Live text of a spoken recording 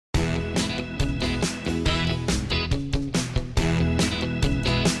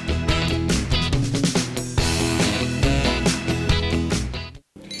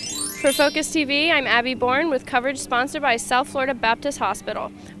For Focus TV, I'm Abby Bourne with coverage sponsored by South Florida Baptist Hospital,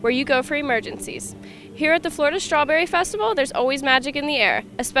 where you go for emergencies. Here at the Florida Strawberry Festival, there's always magic in the air,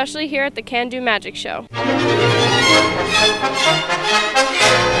 especially here at the Kandu Magic Show.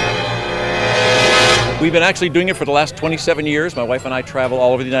 We've been actually doing it for the last 27 years. My wife and I travel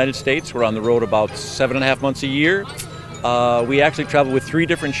all over the United States. We're on the road about 7.5 months a year. We actually travel with 3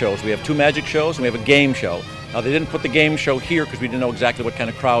 different shows. We have 2 magic shows and we have a game show. Now, they didn't put the game show here because we didn't know exactly what kind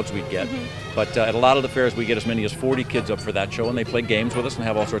of crowds we'd get. But at a lot of the fairs, we get as many as 40 kids up for that show, and they play games with us and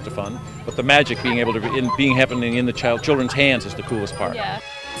have all sorts of fun. But the magic being able to happening in the children's hands is the coolest part. Yeah.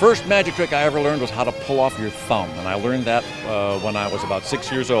 First magic trick I ever learned was how to pull off your thumb, and I learned that when I was about 6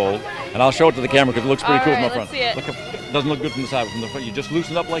 years old. And I'll show it to the camera because it looks pretty cool from the front. See it. Look, it doesn't look good from the side, but from the front, you just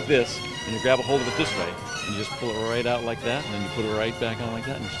loosen up like this, and you grab a hold of it this way, and you just pull it right out like that, and then you put it right back on like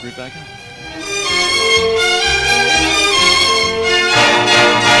that, and you screw it back in.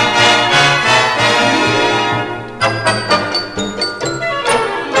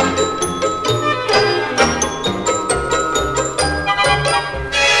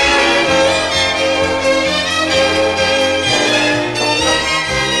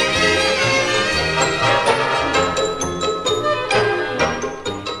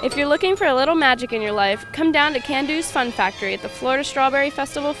 If you're looking for a little magic in your life, come down to Kandu's Fun Factory at the Florida Strawberry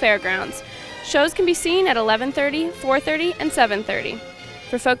Festival Fairgrounds. Shows can be seen at 11:30, 4:30, and 7:30.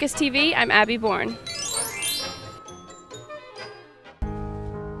 For Focus TV, I'm Abby Bourne.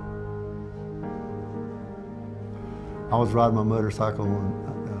 I was riding my motorcycle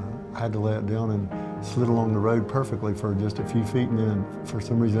and I had to lay it down and slid along the road perfectly for just a few feet, and then for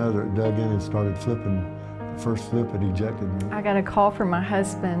some reason or other it dug in and started flipping. The first flip it ejected me. I got a call from my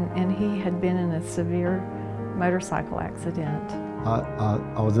husband and he had been in a severe motorcycle accident.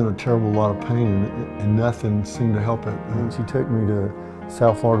 I was in a terrible lot of pain and nothing seemed to help it. And she took me to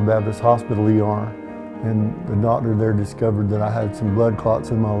South Florida Baptist Hospital ER, and the doctor there discovered that I had some blood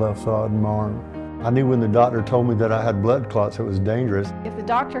clots in my left side and my arm. I knew when the doctor told me that I had blood clots it was dangerous. If the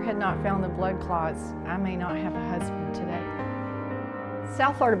doctor had not found the blood clots, I may not have a husband today.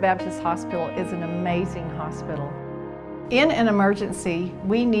 South Florida Baptist Hospital is an amazing hospital. In an emergency,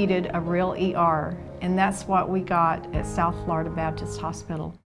 we needed a real ER, and that's what we got at South Florida Baptist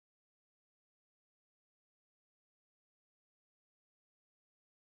Hospital.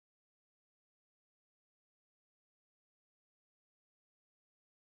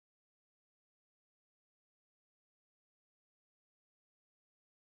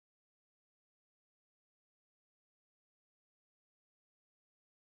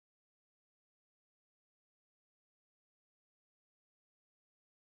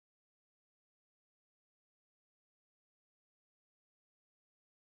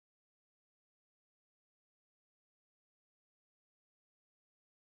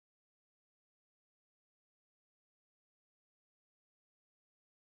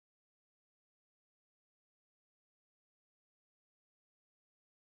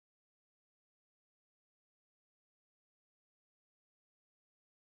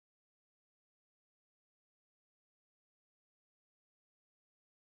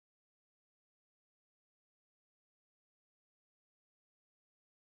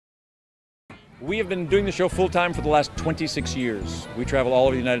 We have been doing the show full-time for the last 26 years. We travel all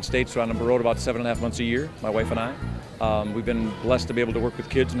over the United States, so on the road about 7.5 months a year, my wife and I. We've been blessed to be able to work with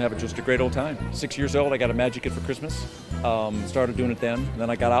kids and have just a great old time. 6 years old, I got a magic kit for Christmas. Started doing it then. And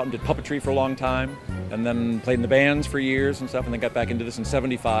then I got out and did puppetry for a long time, and then played in the bands for years and stuff, and then got back into this in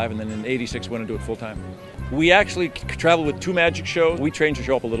 '75, and then in '86 went into it full-time. We actually travel with 2 magic shows. We change the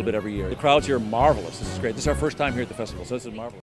show up a little bit every year. The crowds here are marvelous. This is great. This is our first time here at the festival, so this is marvelous.